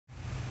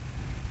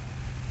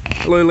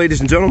Hello ladies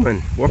and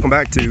gentlemen, welcome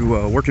back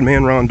to Working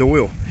Man Ron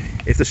Doyle.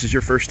 If this is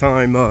your first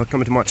time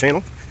coming to my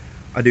channel,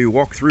 I do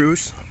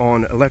walkthroughs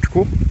on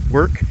electrical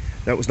work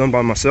that was done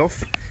by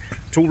myself,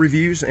 tool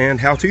reviews,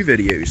 and how-to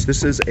videos.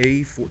 This is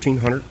a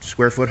 1,400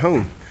 square foot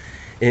home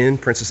in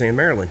Princess Anne,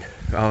 Maryland.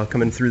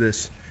 Coming through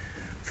this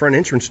front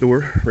entrance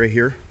door right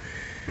here,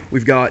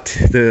 we've got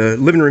the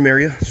living room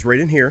area is right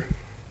in here.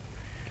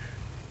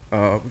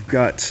 We've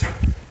got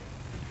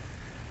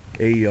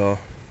a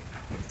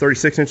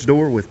 36-inch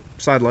door with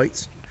side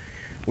lights.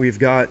 We've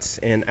got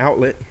an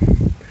outlet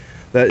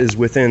that is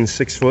within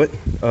 6 foot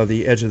of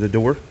the edge of the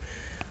door,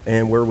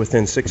 and we're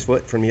within 6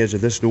 foot from the edge of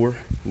this door.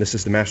 And this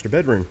is the master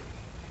bedroom.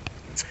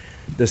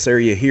 This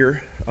area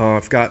here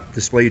I've got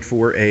displayed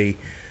for a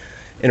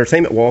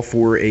entertainment wall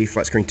for a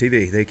flat screen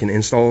TV. They can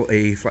install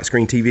a flat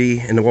screen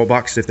TV in the wall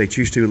box if they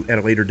choose to at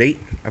a later date.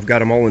 I've got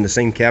them all in the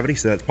same cavity,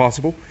 so that's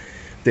possible.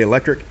 The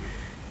electric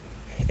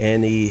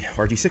and the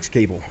RG6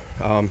 cable.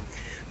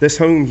 This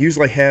home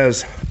usually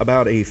has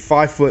about a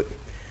 5 foot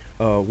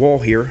wall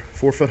here,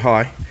 4 foot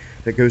high,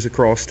 that goes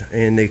across,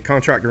 and the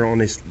contractor on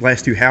his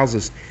last 2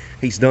 houses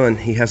he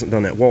hasn't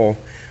done that wall,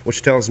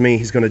 which tells me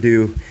he's going to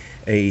do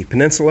a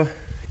peninsula,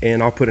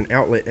 and I'll put an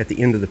outlet at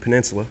the end of the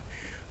peninsula.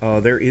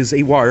 There is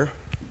a wire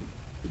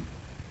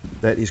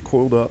that is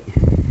coiled up,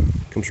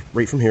 comes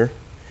right from here,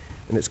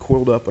 and it's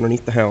coiled up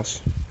underneath the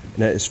house, and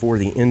that is for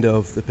the end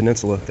of the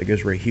peninsula that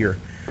goes right here.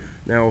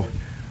 Now,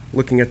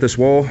 looking at this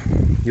wall,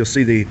 you'll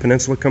see the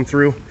peninsula come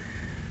through.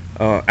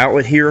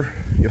 Outlet here,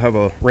 you'll have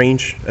a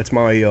range. That's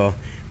my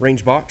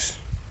range box.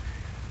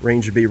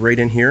 Range would be right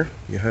in here.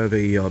 You have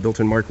a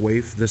built-in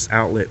microwave. This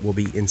outlet will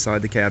be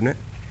inside the cabinet.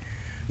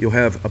 You'll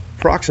have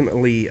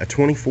approximately a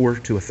 24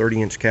 to a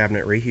 30-inch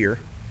cabinet right here.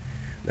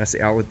 That's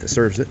the outlet that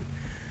serves it.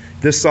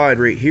 This side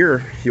right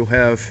here, you'll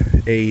have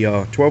a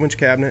 12-inch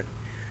cabinet.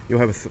 You'll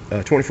have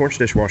a 24-inch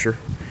dishwasher,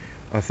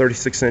 a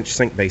 36-inch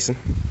sink basin.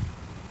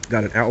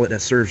 Got an outlet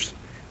that serves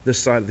this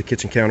side of the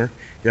kitchen counter.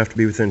 You have to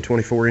be within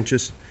 24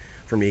 inches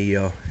from the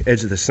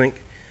edge of the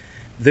sink.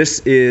 This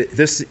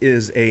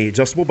is a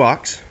adjustable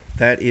box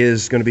that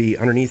is going to be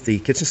underneath the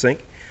kitchen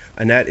sink,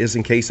 and that is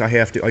in case I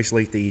have to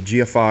isolate the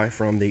GFI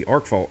from the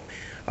arc fault.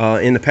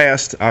 In the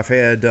past, I've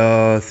had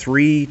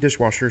 3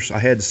 dishwashers. I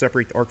had to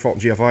separate the arc fault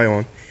and GFI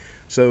on.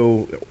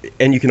 So,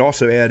 and you can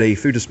also add a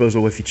food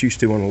disposal if you choose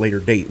to on a later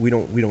date. We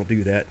don't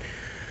do that.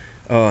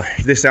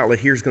 This outlet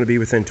here is going to be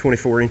within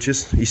 24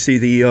 inches. You see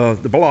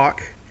the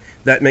block.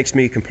 That makes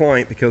me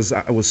compliant because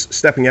I was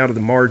stepping out of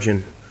the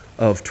margin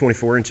of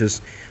 24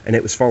 inches and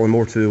it was falling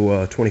more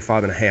to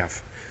 25 and a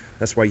half.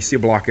 That's why you see a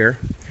block there.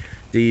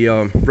 The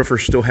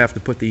roofers still have to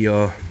put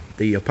the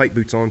pipe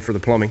boots on for the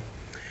plumbing.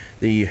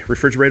 The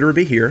refrigerator will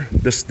be here.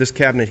 This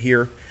cabinet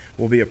here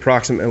will be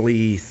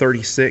approximately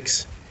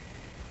 36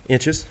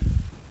 inches.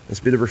 This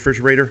will be the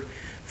refrigerator.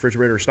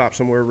 Refrigerator stops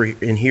somewhere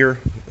in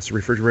here. That's a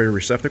refrigerator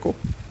receptacle.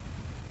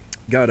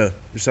 Got a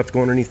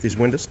receptacle underneath these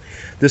windows.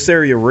 This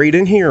area right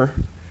in here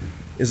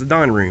is the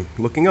dining room.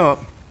 Looking up,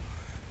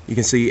 you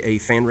can see a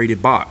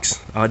fan-rated box.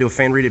 I do a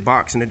fan-rated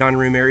box in the dining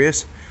room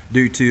areas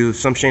due to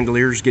some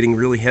chandeliers getting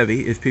really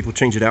heavy if people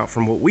change it out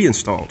from what we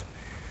installed.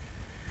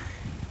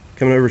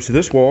 Coming over to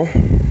this wall,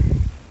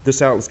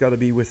 this outlet's got to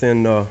be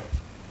within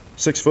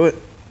 6 foot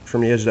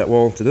from the edge of that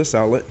wall to this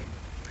outlet.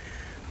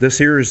 This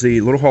here is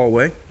the little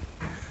hallway.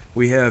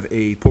 We have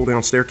a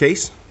pull-down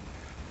staircase.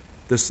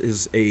 This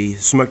is a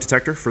smoke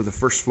detector for the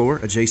first floor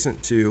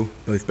adjacent to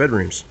both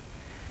bedrooms.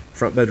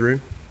 Front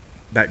bedroom,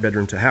 back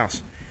bedroom to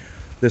house.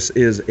 This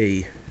is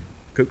a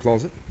coat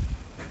closet,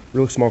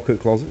 really small coat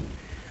closet.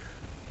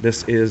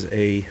 This is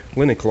a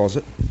linen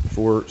closet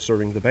for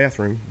serving the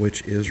bathroom,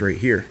 which is right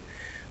here.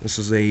 This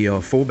is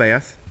a full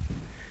bath.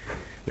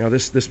 Now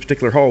this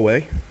particular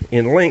hallway,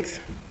 in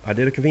length, I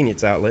did a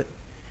convenience outlet.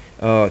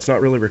 It's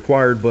not really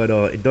required, but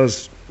it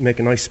does make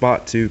a nice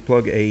spot to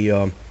plug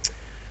a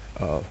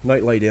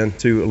night light in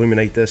to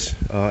illuminate this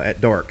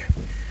at dark.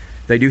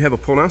 They do have a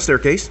pull-down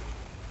staircase.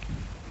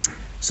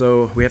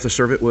 So we have to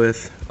serve it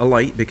with a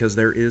light because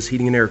there is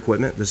heating and air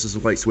equipment. This is a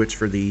light switch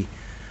for the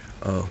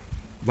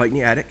light in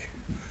the attic.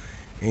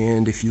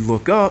 And if you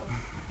look up,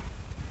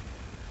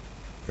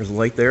 there's a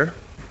light there.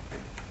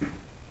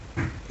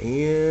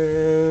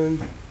 And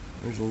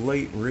there's a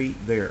light right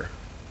there.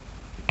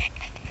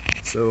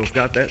 So I've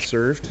got that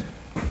served.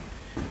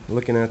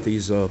 Looking at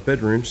these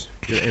bedrooms,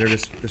 you enter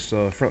this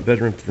front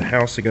bedroom to the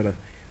house. They got a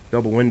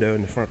double window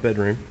in the front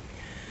bedroom.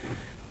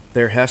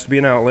 There has to be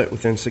an outlet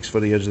within 6 foot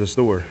of the edge of this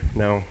door.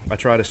 Now, I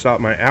try to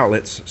stop my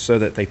outlets so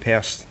that they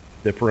pass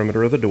the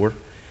perimeter of the door,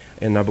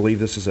 and I believe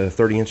this is a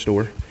 30-inch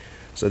door,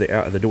 so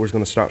the door is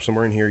going to stop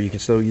somewhere in here. You can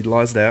still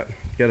utilize that.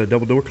 Got a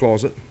double door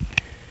closet.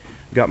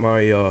 Got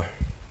my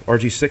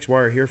RG6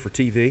 wire here for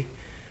TV,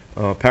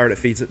 power that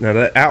feeds it. Now,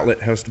 that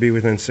outlet has to be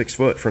within 6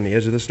 foot from the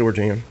edge of this door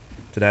jamb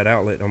to that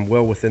outlet. I'm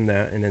well within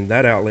that, and then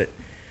that outlet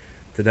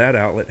to that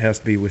outlet has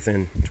to be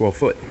within 12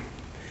 foot,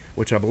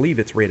 which I believe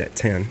it's right at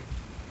 10.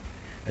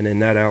 And then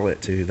that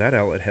outlet to that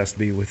outlet has to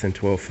be within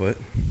 12 foot.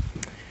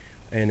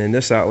 And then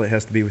this outlet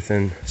has to be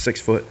within 6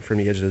 foot from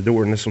the edge of the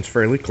door, and this one's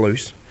fairly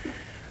close.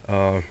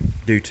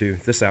 due to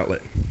this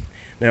outlet.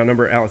 Now,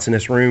 number of outlets in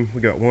this room,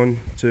 we got 1,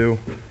 2,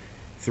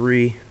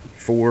 3,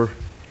 4.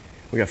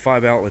 We got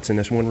 5 outlets in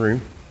this one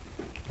room.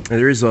 And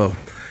there is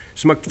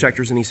smoke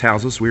detectors in these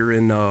houses. We're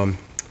in,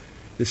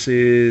 this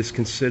is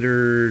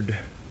considered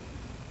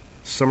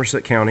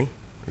Somerset County.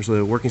 There's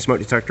a working smoke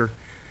detector.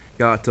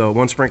 Got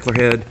 1 sprinkler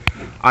head.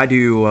 I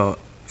do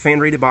fan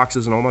rated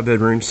boxes in all my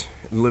bedrooms,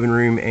 the living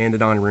room and the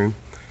dining room.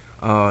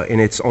 And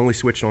it's only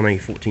switched on a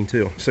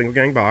 14.2 single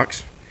gang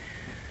box.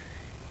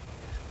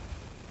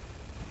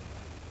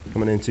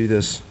 Coming into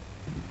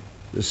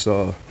let's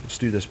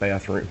do this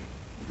bathroom.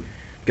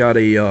 Got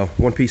a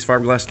one-piece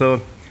fiberglass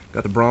tub.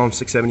 Got the Braun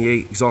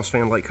 678 exhaust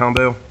fan light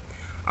combo.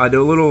 I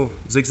do a little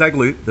zigzag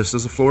loop. This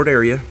is a floored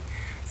area.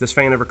 If this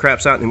fan ever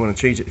craps out and you want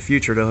to change it in the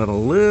future, they'll have a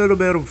little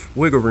bit of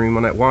wiggle room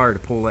on that wire to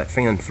pull that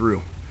fan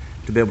through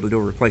to be able to do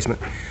a replacement.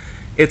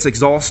 It's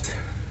exhaust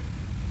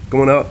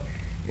going up,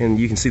 and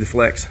you can see the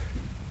flex.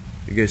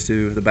 It goes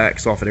to the back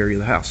soffit area of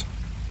the house.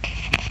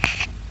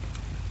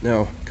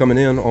 Now, coming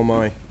in on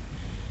my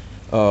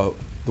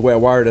the way I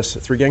wired this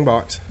 3-gang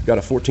box, got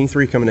a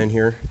 14.3 coming in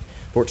here.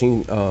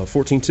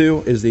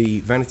 14.2 is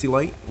the vanity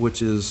light,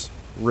 which is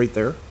right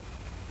there.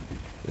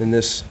 And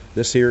this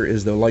here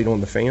is the light on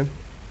the fan.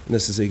 And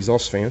this is the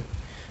exhaust fan.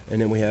 And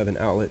then we have an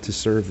outlet to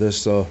serve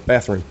this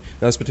bathroom.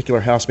 Now, this particular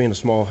house being a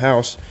small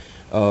house,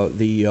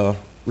 the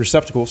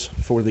receptacles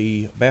for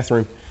the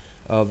bathroom,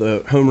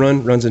 the home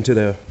run runs into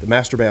the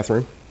master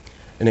bathroom,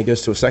 and it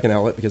goes to a second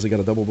outlet because we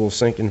got a double bowl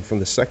sink, and from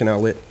the second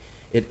outlet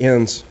it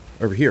ends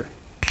over here.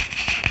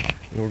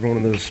 And we're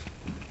going to this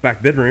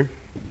back bedroom.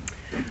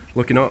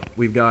 Looking up,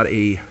 we've got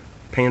a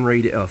fan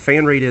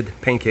rated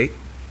pancake.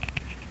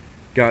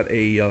 Got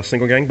a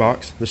single gang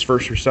box. This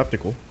first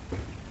receptacle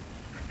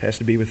has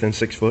to be within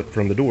 6 foot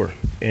from the door,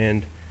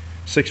 and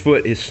 6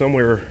 foot is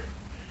somewhere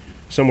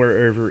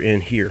over in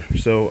here.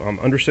 So I'm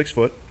under 6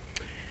 foot.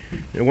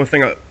 And one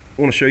thing I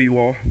want to show you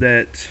all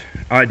that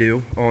I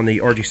do on the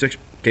RG6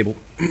 cable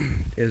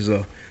is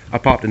I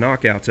pop the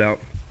knockouts out.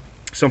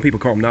 Some people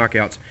call them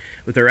knockouts,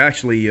 but they're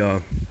actually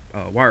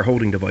wire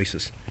holding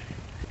devices.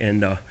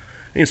 And the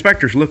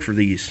inspectors look for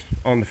these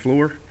on the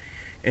floor.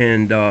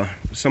 And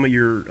some of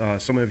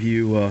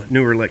you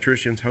newer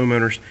electricians,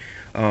 homeowners,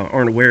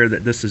 aren't aware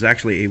that this is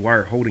actually a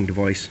wire holding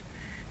device.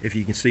 If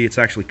you can see, it's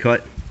actually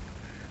cut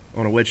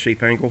on a wedge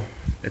shape angle.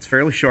 It's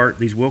fairly sharp.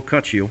 These will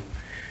cut you,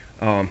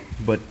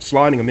 but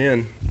sliding them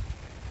in,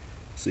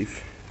 let's see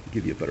if I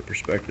give you a better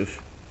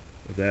perspective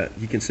of that.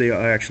 You can see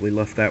I actually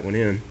left that one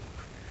in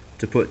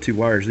to put 2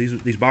 wires.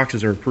 These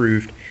boxes are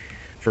approved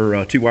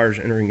for 2 wires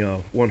entering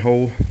one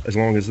hole, as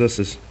long as this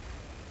is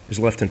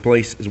left in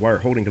place as wire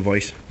holding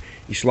device.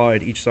 You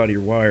slide each side of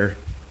your wire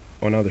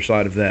on either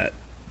side of that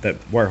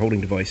wire holding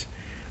device.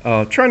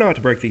 Try not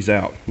to break these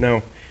out.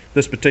 Now,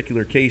 this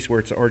particular case where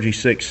it's an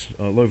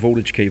RG6 low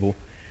voltage cable,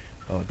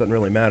 doesn't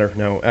really matter.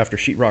 Now, after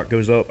sheetrock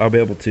goes up, I'll be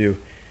able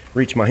to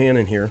reach my hand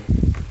in here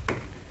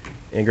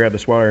and grab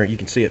this wire. You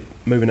can see it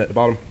moving at the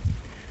bottom.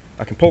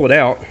 I can pull it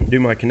out, do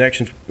my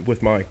connections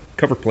with my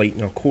cover plate,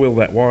 and I'll coil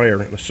that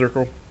wire in a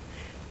circle,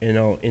 and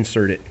I'll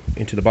insert it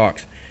into the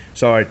box.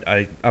 So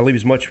I leave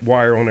as much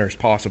wire on there as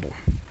possible.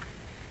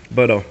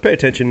 But pay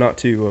attention not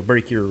to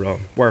break your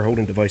wire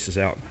holding devices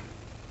out.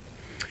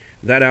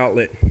 That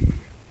outlet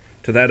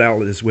to that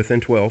outlet is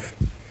within 12.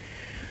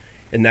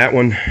 And that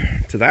one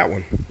to that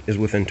one is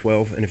within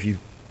 12. And if you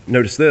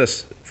notice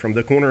this, from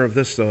the corner of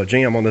this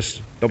jamb on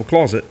this double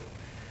closet,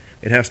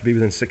 it has to be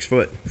within 6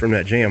 foot from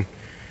that jamb.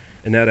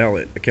 And that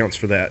outlet accounts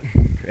for that.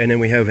 And then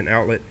we have an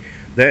outlet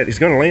that is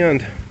going to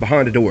land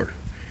behind a door.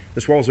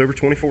 This wall is over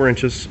 24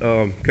 inches.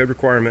 Code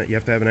requirement, you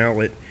have to have an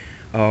outlet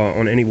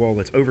on any wall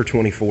that's over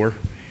 24.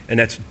 And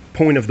that's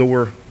point of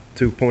door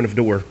to point of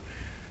door.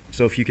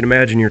 So if you can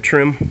imagine, your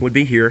trim would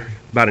be here,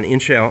 about an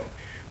inch out.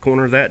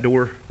 Corner of that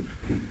door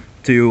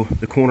to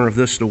the corner of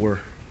this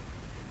door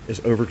is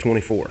over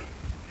 24.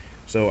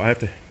 So I have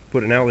to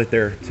put an outlet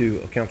there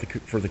to account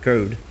for the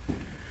code.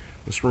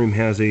 This room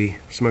has a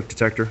smoke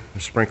detector, a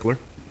sprinkler.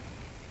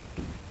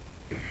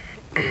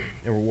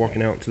 And we're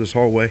walking out into this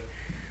hallway.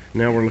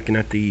 Now we're looking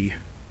at the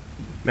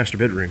master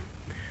bedroom.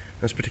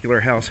 This particular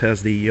house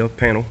has the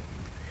panel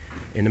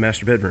in the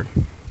master bedroom.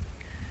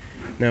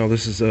 Now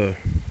this is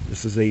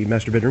a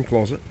master bedroom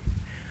closet.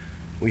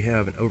 We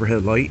have an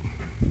overhead light.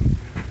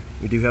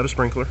 We do have a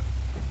sprinkler.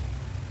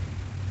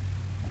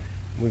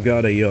 We've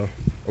got a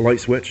light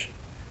switch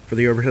for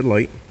the overhead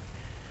light.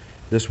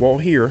 This wall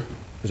here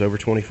is over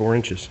 24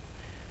 inches.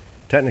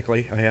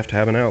 Technically, I have to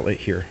have an outlet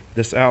here.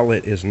 This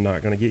outlet is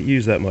not going to get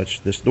used that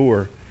much. This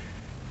door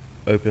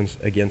opens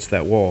against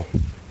that wall.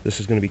 This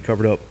is going to be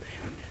covered up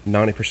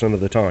 90% of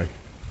the time.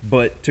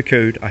 But to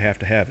code, I have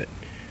to have it.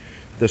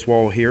 This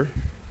wall here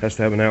has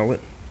to have an outlet.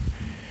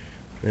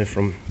 And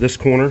from this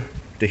corner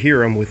to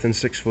here, I'm within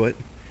 6 foot.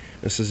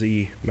 This is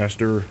the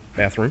master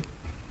bathroom.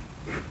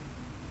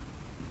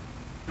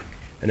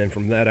 And then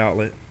from that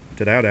outlet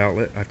to that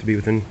outlet, I have to be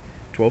within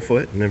 12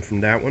 foot. And then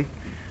from that one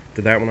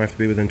to that one, I have to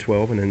be within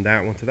 12. And then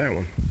that one to that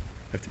one,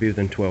 I have to be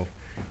within 12.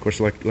 Of course,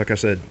 like I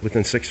said,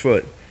 within 6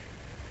 foot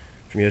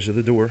from the edge of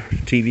the door.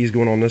 TV is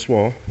going on this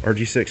wall.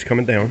 RG6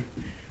 coming down.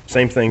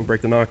 Same thing,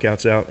 break the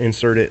knockouts out,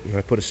 insert it, and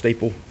I put a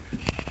staple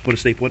at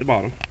the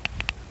bottom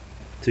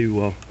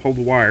to hold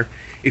the wire.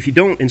 If you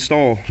don't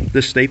install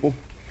this staple,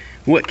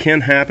 what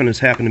can happen has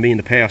happened to me in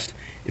the past.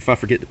 If I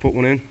forget to put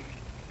one in,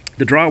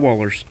 the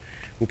drywallers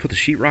will put the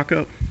sheetrock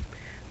up.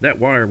 That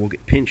wire will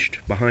get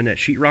pinched behind that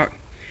sheetrock,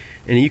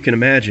 and you can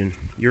imagine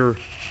you're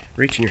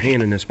reaching your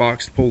hand in this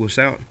box to pull this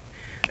out,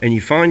 and you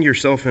find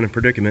yourself in a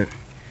predicament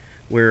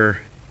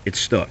where it's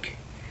stuck,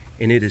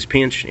 and it is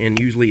pinched, and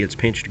usually it's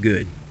pinched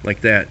good, like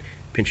that,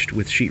 pinched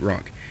with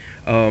sheetrock.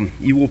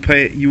 You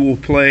will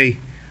play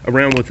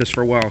around with this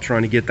for a while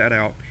trying to get that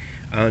out,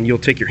 and you'll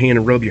take your hand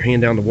and rub your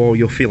hand down the wall.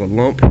 You'll feel a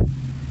lump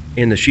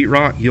in the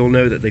sheetrock. You'll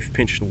know that they've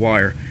pinched the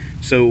wire.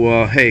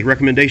 So hey,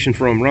 recommendation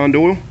from Ron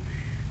Doyle: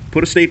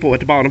 put a staple at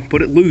the bottom,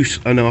 put it loose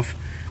enough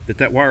that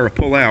that wire will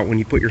pull out when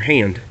you put your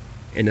hand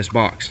in this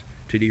box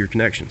to do your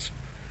connections.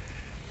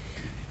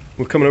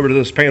 We're coming over to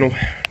this panel.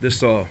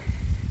 This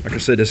like I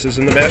said, this is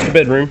in the master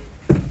bedroom.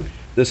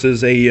 This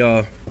is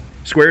a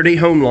Square D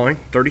home line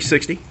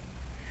 3060.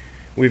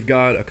 We've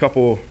got a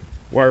couple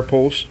wire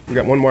pulls. We've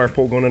got one wire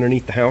pull going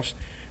underneath the house.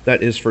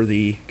 That is for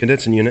the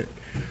condensing unit.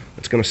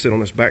 It's going to sit on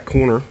this back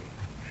corner.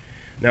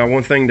 Now,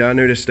 one thing that I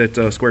noticed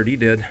that Square D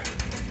did,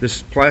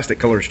 this plastic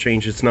color has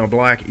changed. It's now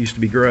black. It used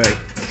to be gray.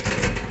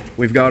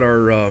 We've got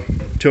our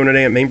 200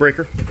 amp main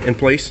breaker in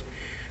place.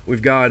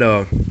 We've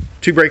got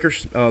two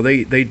breakers.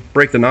 They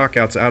break the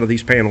knockouts out of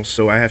these panels,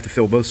 so I have to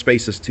fill both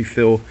spaces to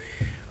fill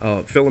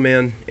them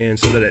in, and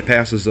so that it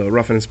passes a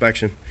rough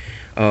inspection.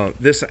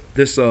 This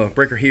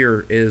breaker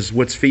here is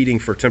what's feeding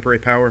for temporary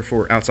power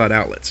for outside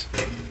outlets.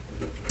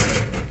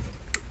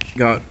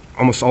 Got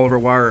almost all of our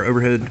wire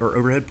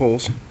overhead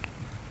poles.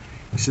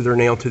 You see they're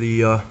nailed to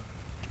the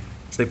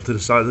stapled to the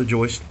side of the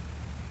joist.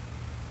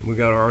 We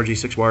got our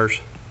RG6 wires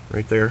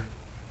right there,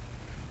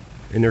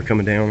 and they're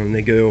coming down, and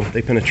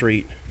they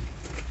penetrate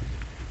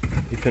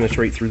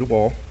through the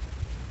wall.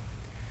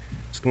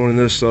 Let's go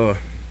into this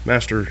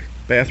master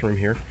bathroom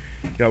here.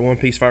 Got one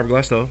piece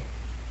fiberglass tub.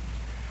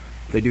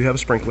 They do have a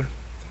sprinkler.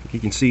 You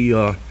can see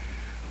I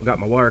got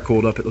my wire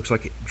coiled up. It looks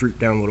like it drooped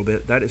down a little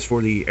bit. That is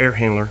for the air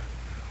handler,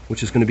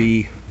 which is going to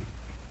be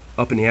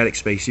up in the attic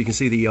space. You can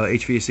see the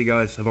HVAC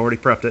guys have already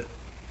prepped it.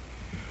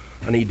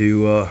 I need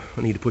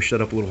to push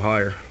that up a little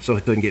higher so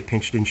it doesn't get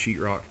pinched in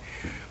sheetrock.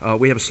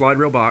 We have a slide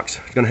rail box.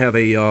 It's going to have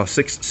a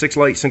six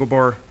light single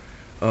bar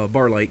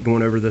light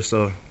going over this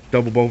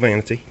double bowl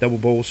vanity. Double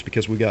bowls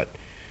because we got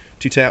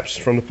 2 taps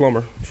from the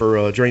plumber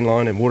for drain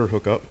line and water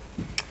hookup.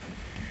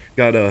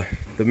 Got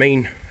the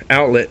main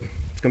outlet.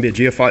 It's going to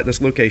be a GFI at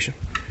this location.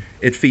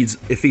 It feeds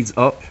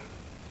up,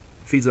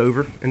 feeds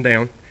over and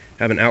down.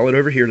 Have an outlet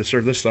over here to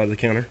serve this side of the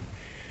counter.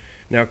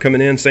 Now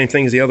coming in, same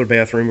thing as the other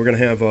bathroom. We're going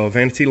to have a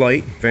vanity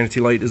light. Vanity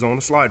light is on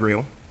a slide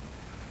rail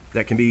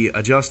that can be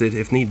adjusted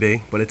if need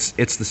be, but it's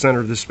the center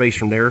of this space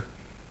from there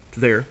to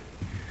there.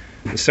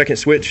 The second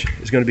switch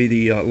is going to be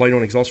the light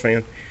on exhaust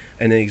fan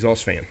and the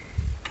exhaust fan,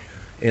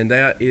 and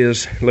that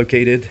is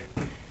located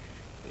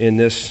in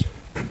this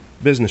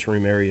business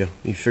room area.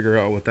 You figure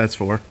out what that's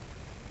for.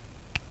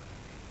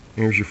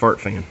 Here's your fart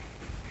fan.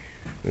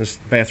 This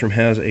bathroom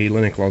has a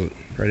linen closet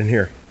right in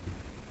here.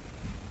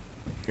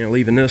 Now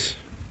leaving this,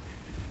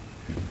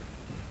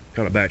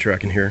 kind of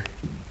backtracking here.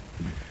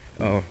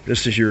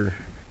 This is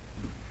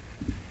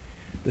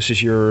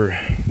your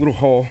little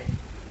hall.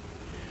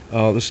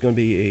 This is going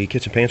to be a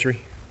kitchen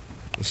pantry.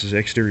 This is the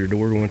exterior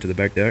door going to the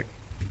back deck.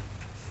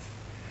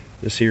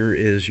 This here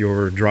is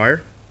your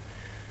dryer.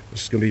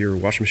 This is going to be your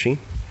washing machine.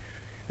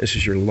 This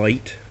is your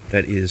light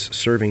that is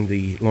serving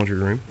the laundry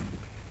room.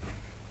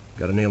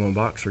 Got a nail-on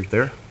box right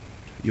there.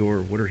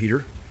 Your water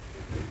heater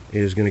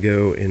is going to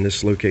go in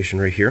this location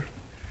right here.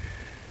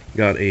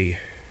 Got a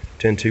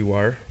 10-2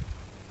 wire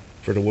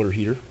for the water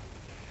heater.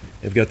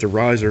 They've got the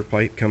riser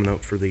pipe coming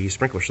up for the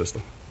sprinkler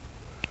system.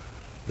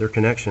 Their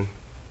connection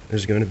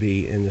is going to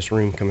be in this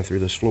room coming through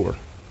this floor.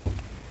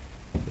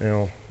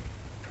 Now,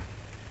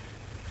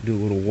 do a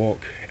little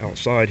walk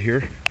outside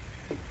here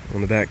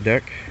on the back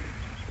deck.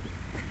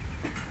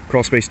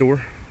 Crawl space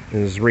door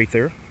is right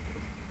there.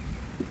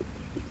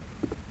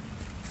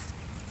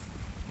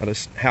 Now,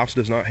 this house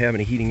does not have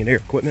any heating and air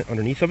equipment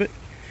underneath of it,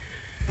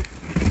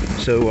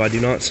 so I do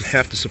not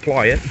have to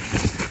supply it.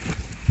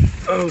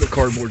 Oh, the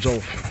cardboard's all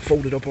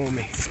folded up on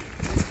me.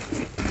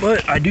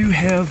 But I do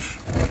have,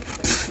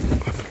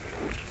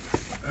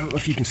 I don't know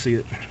if you can see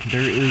it,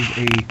 there is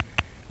a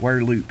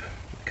wire loop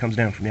that comes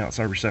down from the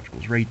outside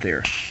receptacles right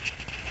there.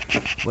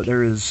 But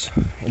there is,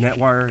 and that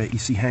wire that you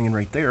see hanging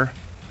right there,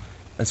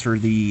 that's for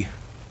the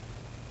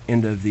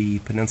end of the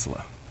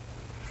peninsula.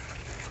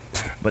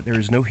 But there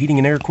is no heating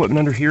and air equipment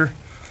under here,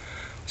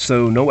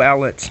 so no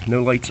outlets,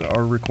 no lights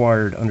are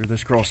required under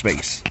this crawl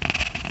space.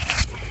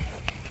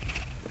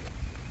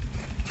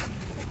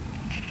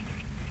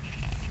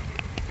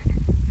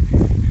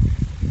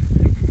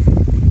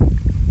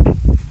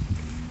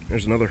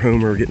 There's another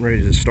home we're getting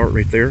ready to start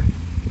right there.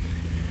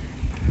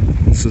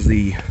 This is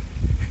the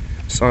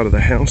side of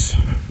the house.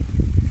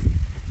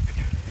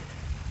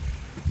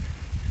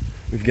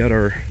 we've got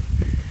our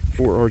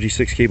 4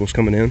 RG6 cables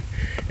coming in,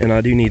 and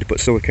I do need to put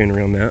silicone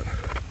around that.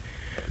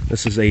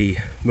 This is a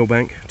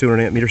Milbank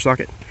 200 amp meter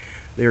socket.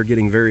 They are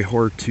getting very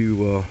hard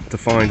to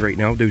find right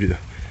now due to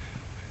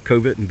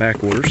COVID and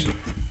back orders.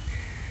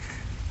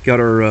 Got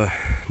our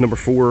number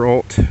 4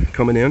 alt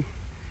coming in.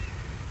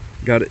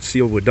 Got it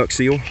sealed with duct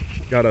seal.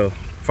 Got a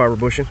fiber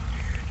bushing.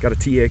 Got a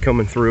TA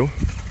coming through,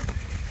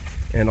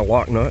 and a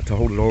lock nut to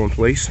hold it all in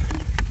place.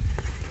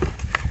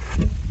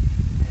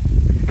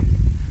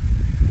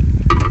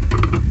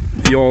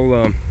 Y'all,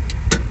 I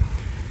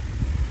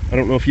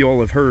don't know if you all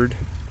have heard,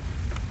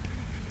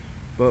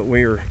 but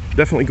we're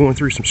definitely going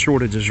through some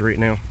shortages right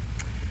now.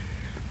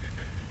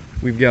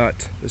 We've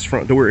got this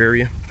front door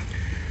area.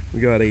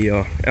 We got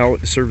a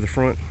outlet to serve the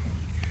front.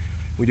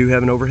 We do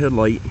have an overhead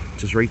light,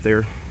 which is right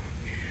there.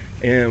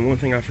 And one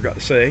thing I forgot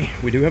to say,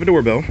 we do have a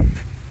doorbell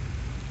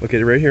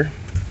located right here,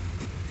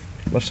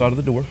 left side of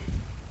the door.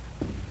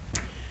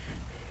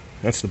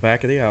 That's the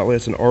back of the outlet.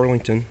 It's an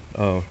Arlington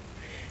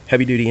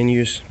heavy duty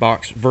in-use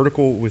box,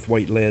 vertical with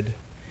white lead.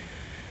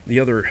 The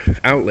other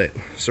outlet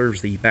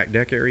serves the back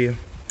deck area.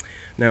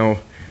 Now,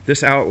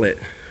 this outlet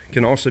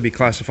can also be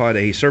classified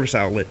a service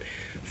outlet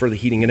for the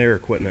heating and air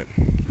equipment.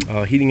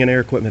 Heating and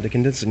air equipment, the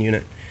condensing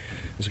unit,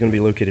 is going to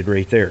be located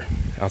right there,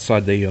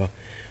 outside the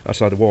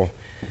wall.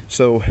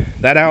 So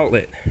that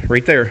outlet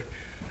right there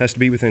has to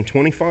be within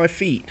 25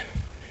 feet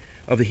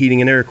of the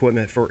heating and air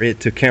equipment for it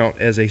to count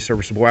as a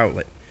serviceable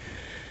outlet.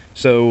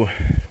 So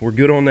we're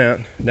good on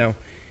that. Now,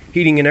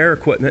 heating and air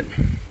equipment,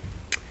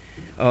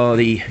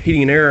 the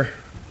heating and air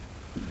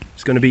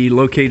is going to be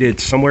located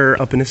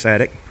somewhere up in this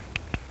attic,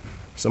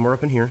 somewhere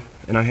up in here,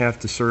 and I have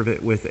to serve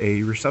it with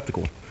a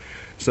receptacle.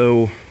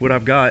 So what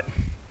I've got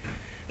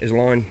is a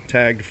line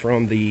tagged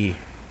from the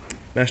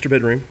master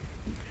bedroom,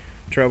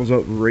 travels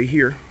up right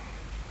here,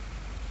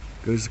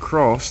 goes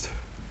across,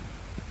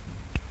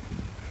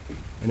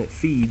 and it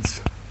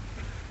feeds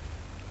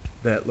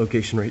that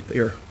location right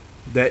there.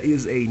 That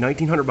is a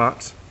 1900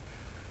 box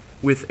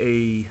with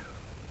a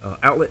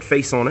outlet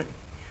face on it.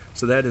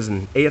 So that is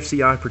an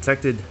AFCI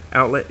protected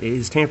outlet. It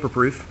is tamper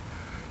proof.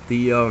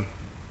 The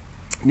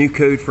new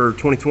code for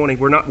 2020,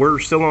 we're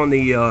still on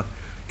the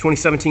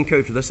 2017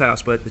 code for this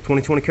house, but the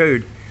 2020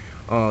 code,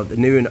 the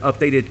new and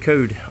updated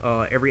code,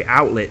 every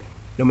outlet,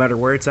 no matter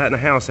where it's at in the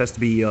house, has to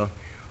be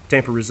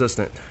tamper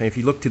resistant. And if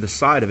you look to the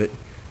side of it,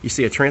 you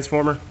see a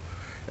transformer.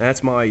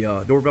 That's my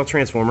doorbell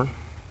transformer.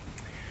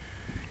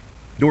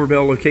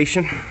 Doorbell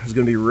location is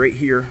going to be right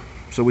here.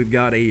 So we've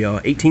got a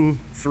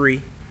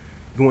 18.3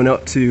 going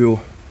up to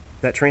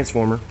that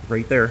transformer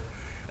right there,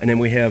 and then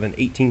we have an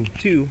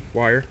 18.2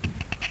 wire,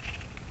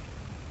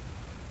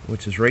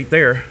 which is right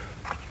there,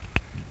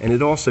 and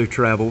it also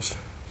travels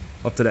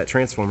up to that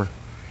transformer.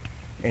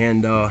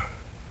 And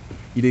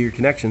you do your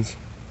connections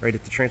right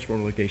at the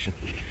transformer location.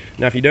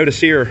 Now, if you notice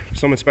here,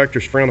 some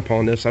inspectors frown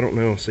upon this. I don't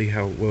know, see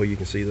how well you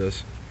can see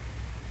this.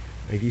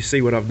 If you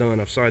see what I've done,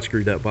 I've side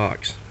screwed that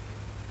box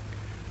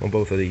on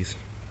both of these,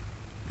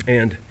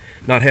 and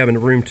not having the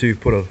room to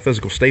put a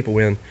physical staple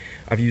in,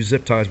 I've used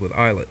zip ties with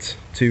eyelets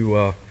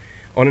to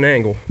on an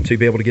angle to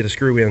be able to get a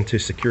screw in to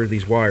secure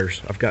these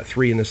wires. I've got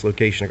 3 in this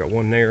location. I got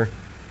one there,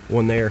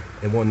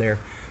 and one there,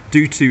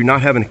 due to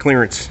not having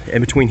clearance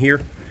in between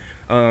here.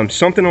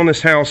 Something on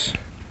this house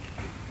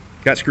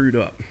got screwed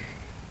up.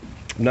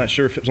 I'm not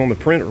sure if it was on the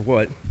print or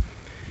what,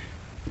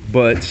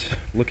 but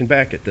looking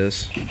back at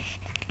this,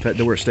 that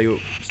door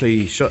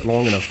stay shut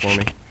long enough for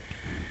me.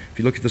 If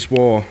you look at this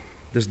wall,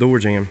 this door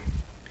jamb,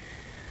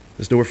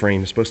 this door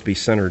frame is supposed to be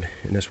centered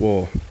in this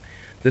wall.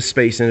 This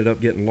space ended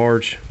up getting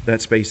large.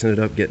 That space ended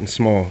up getting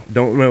small.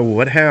 Don't know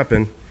what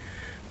happened,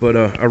 but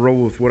I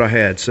rolled with what I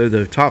had. So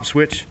the top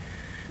switch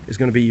is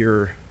going to be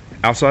your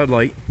outside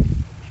light,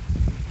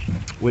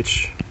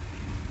 which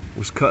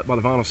was cut by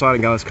the vinyl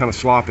siding guys, kind of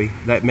sloppy.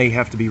 That may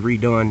have to be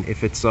redone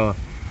if it's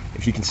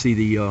if you can see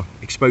the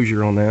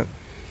exposure on that.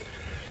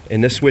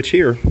 And this switch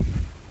here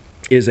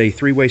is a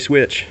 3-way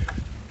switch,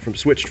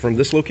 switched from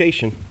this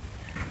location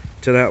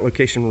to that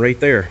location right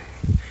there.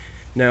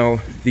 Now,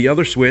 the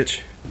other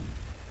switch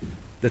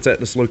that's at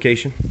this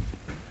location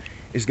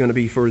is going to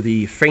be for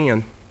the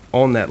fan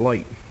on that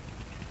light.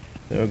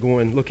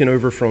 Looking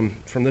over from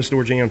this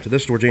door jamb to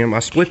this door jamb, I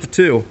split the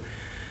two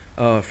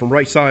from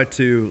right side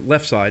to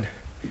left side.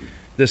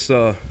 This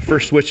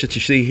first switch that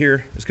you see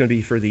here is going to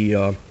be for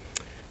the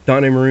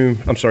dining room.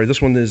 I'm sorry,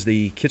 this one is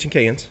the kitchen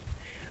cans,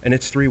 and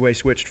it's 3-way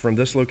switched from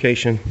this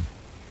location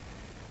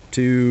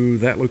to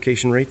that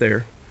location right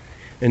there.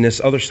 And this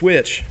other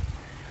switch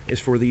is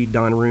for the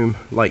dining room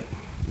light.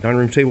 Dining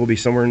room table will be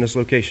somewhere in this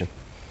location.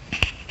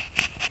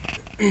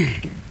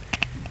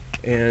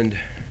 And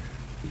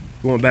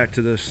going back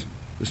to this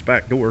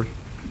back door,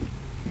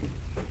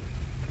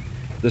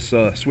 this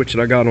switch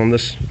that I got on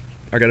this,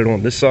 I got it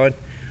on this side.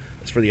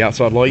 It's for the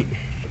outside light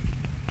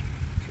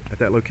at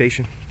that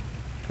location.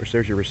 Of course,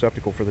 there's your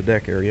receptacle for the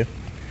deck area.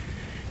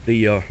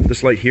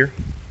 This light here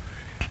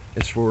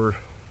is for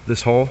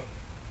this hall.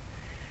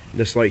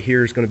 This light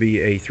here is going to be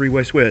a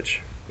 3-way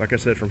switch, like I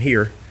said, from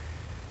here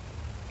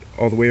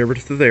all the way over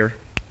to there,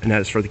 and that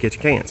is for the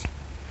kitchen cans.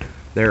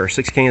 There are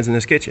 6 cans in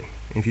this kitchen.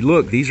 And if you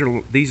look, these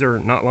are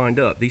not lined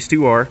up. These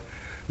two are.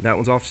 That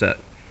one's offset.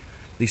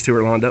 These two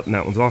are lined up, and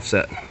that one's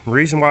offset. The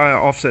reason why I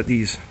offset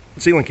these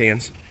ceiling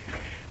cans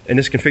in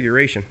this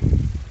configuration,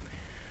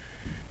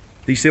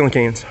 these ceiling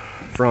cans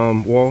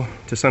from wall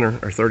to center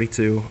are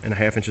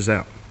 32.5 inches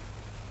out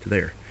to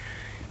there.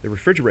 The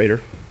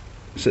refrigerator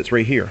sits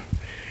right here.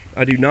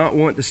 I do not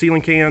want the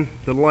ceiling can,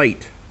 the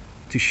light,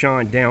 to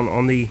shine down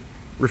on the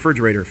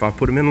refrigerator. If I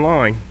put them in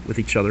line with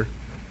each other,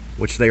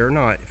 which they are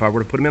not, if I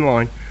were to put them in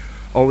line,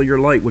 all of your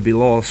light would be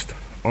lost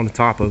on the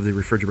top of the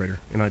refrigerator,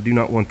 and I do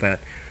not want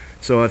that.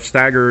 So I've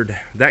staggered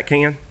that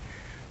can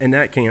and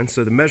that can,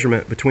 so the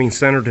measurement between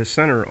center to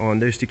center on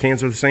those two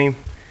cans are the same.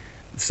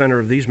 The center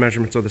of these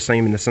measurements are the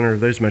same, and the center of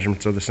those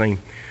measurements are the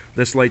same.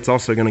 This light's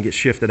also going to get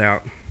shifted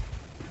out.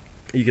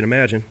 You can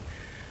imagine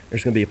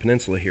there's going to be a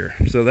peninsula here,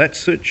 so that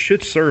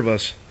should serve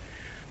us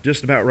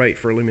just about right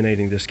for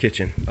illuminating this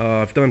kitchen.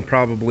 I've done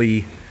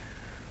probably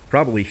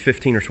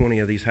 15 or 20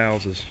 of these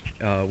houses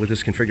with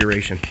this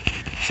configuration.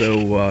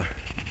 So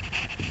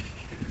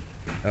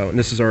and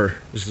this is our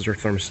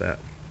thermostat.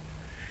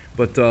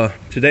 But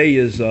today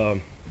is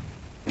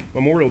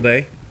Memorial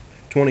Day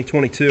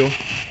 2022,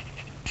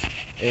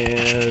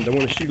 and I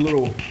want to shoot a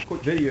little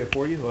quick video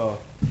for you.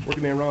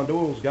 Working man Ron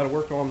Doyle's got to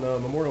work on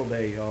Memorial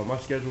Day. My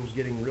schedule is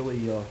getting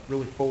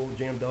really full,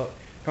 jammed up.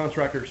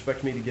 Contractor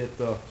expects me to get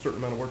a certain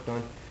amount of work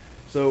done,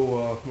 so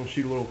I'm going to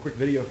shoot a little quick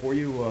video for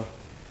you.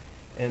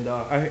 And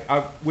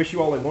I wish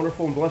you all a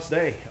wonderful and blessed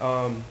day.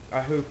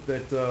 I hope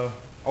that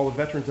all the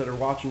veterans that are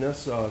watching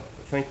this,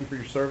 thank you for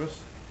your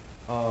service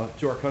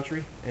to our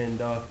country,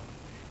 and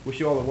wish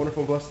you all a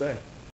wonderful and blessed day.